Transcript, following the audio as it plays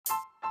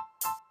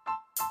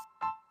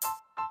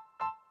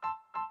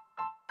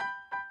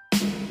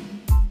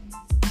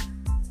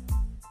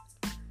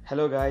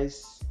Hello,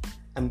 guys.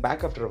 I'm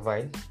back after a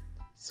while.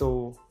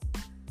 So,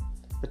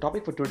 the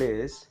topic for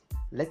today is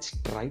let's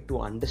try to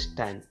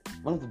understand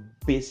one of the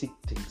basic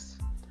things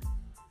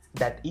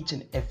that each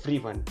and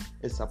everyone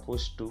is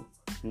supposed to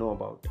know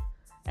about,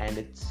 and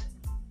it's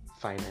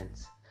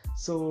finance.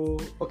 So,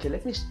 okay,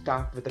 let me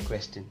start with a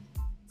question.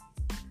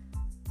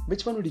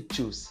 Which one would you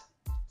choose?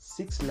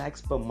 6 lakhs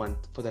per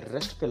month for the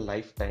rest of your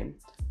lifetime,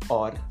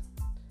 or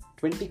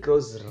 20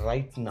 crores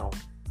right now?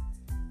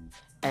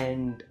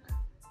 And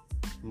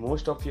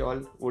most of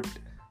y'all would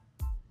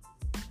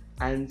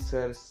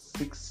answer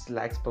 6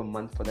 lakhs per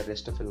month for the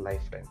rest of your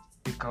lifetime,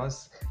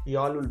 because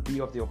y'all will be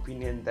of the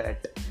opinion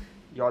that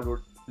y'all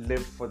would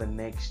live for the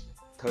next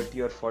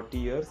 30 or 40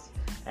 years,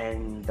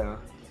 and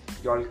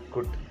y'all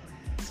could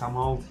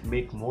somehow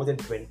make more than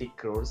 20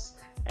 crores.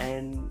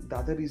 And the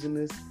other reason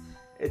is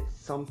it's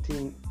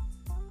something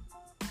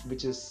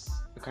which is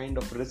a kind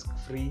of risk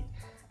free,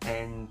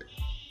 and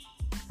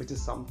which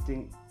is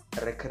something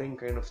a recurring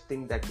kind of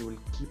thing that you will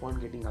keep on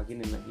getting again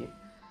and again,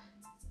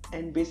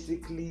 and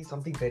basically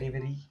something very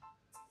very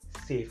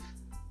safe.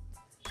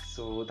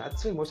 So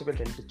that's why most people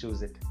tend to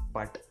choose it.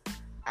 But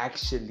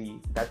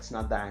actually that's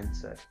not the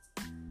answer.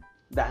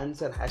 The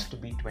answer has to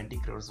be 20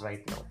 crores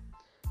right now.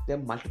 There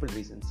are multiple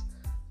reasons.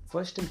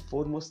 First and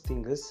foremost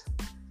thing is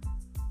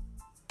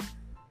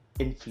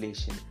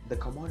inflation. The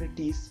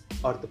commodities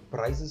or the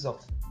prices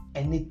of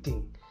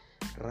anything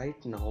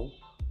right now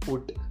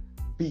would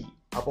be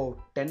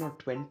about 10 or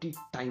 20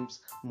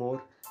 times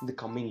more in the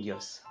coming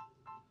years.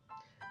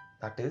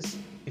 That is,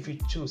 if you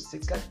choose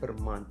 6 lakh per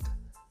month,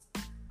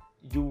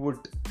 you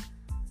would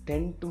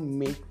tend to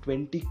make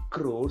 20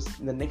 crores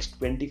in the next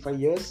 25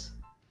 years.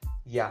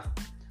 Yeah,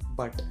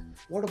 but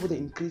what about the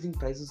increasing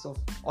prices of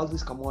all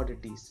these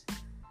commodities?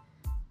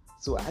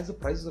 So as the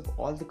prices of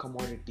all the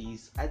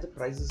commodities, as the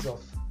prices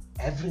of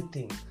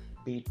everything,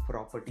 be it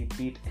property,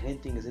 be it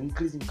anything, is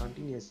increasing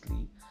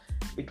continuously,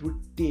 it would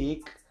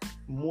take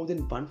more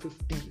than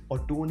 150 or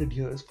 200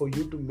 years for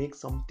you to make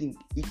something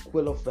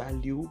equal of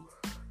value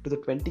to the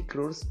 20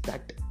 crores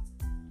that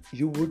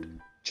you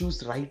would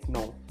choose right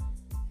now.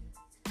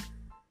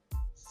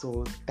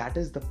 So that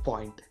is the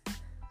point.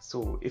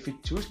 So if you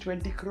choose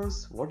 20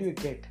 crores, what do you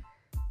get?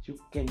 You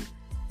can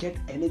get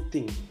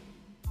anything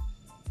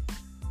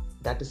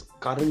that is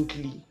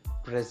currently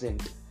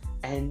present,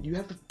 and you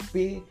have to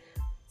pay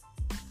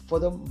for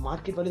the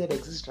market value that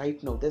exists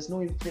right now. There's no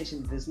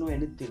inflation, there's no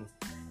anything.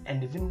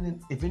 And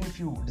even if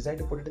you decide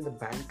to put it in the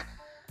bank,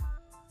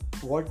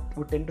 what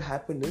would tend to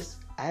happen is,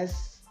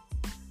 as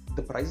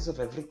the prices of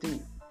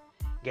everything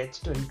gets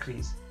to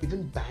increase,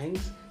 even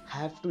banks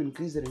have to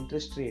increase their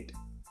interest rate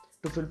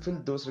to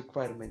fulfill those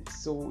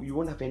requirements. So you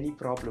won't have any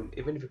problem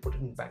even if you put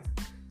it in bank.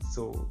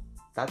 So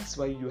that's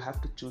why you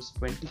have to choose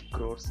 20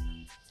 crores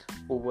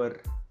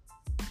over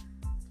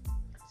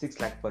 6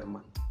 lakh per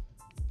month.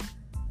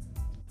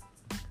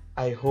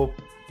 I hope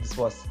this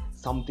was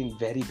something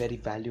very very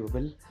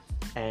valuable,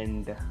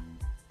 and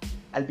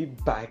I'll be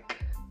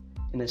back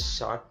in a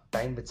short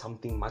time with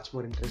something much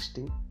more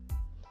interesting.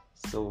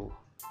 So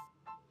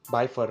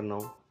bye for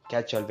now.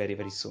 Catch y'all very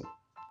very soon.